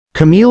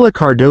Kamilla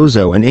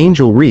Cardoso and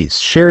Angel Reese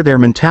share their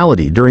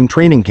mentality during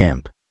training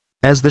camp.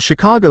 As the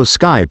Chicago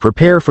Sky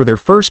prepare for their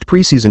first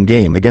preseason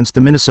game against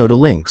the Minnesota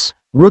Lynx,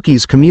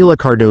 rookies Kamilla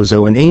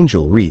Cardoso and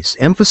Angel Reese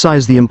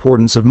emphasize the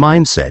importance of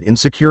mindset in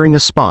securing a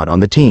spot on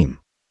the team.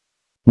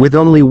 With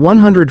only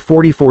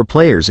 144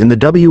 players in the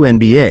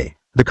WNBA,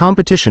 the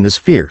competition is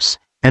fierce,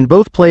 and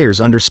both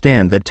players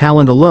understand that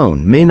talent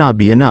alone may not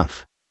be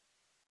enough.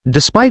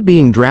 Despite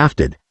being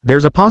drafted,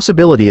 there's a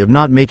possibility of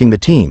not making the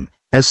team,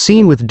 as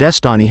seen with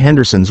Destanni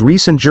Henderson's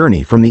recent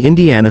journey from the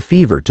Indiana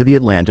Fever to the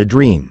Atlanta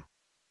Dream.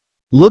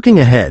 Looking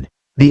ahead,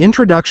 the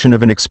introduction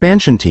of an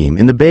expansion team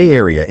in the Bay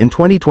Area in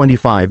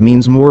 2025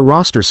 means more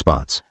roster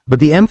spots, but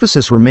the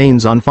emphasis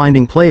remains on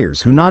finding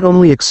players who not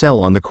only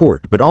excel on the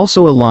court but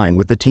also align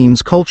with the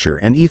team's culture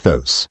and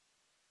ethos.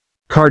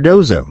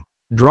 Cardoso,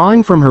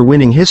 drawing from her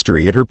winning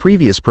history at her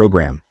previous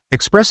program,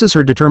 expresses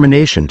her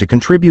determination to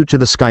contribute to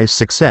the Sky's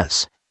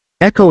success,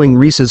 echoing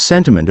Reese's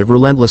sentiment of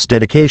relentless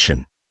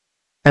dedication.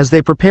 As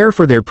they prepare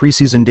for their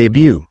preseason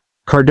debut,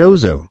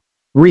 Cardoso,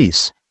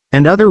 Reese,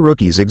 and other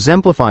rookies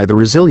exemplify the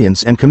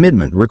resilience and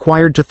commitment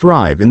required to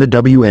thrive in the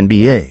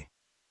WNBA.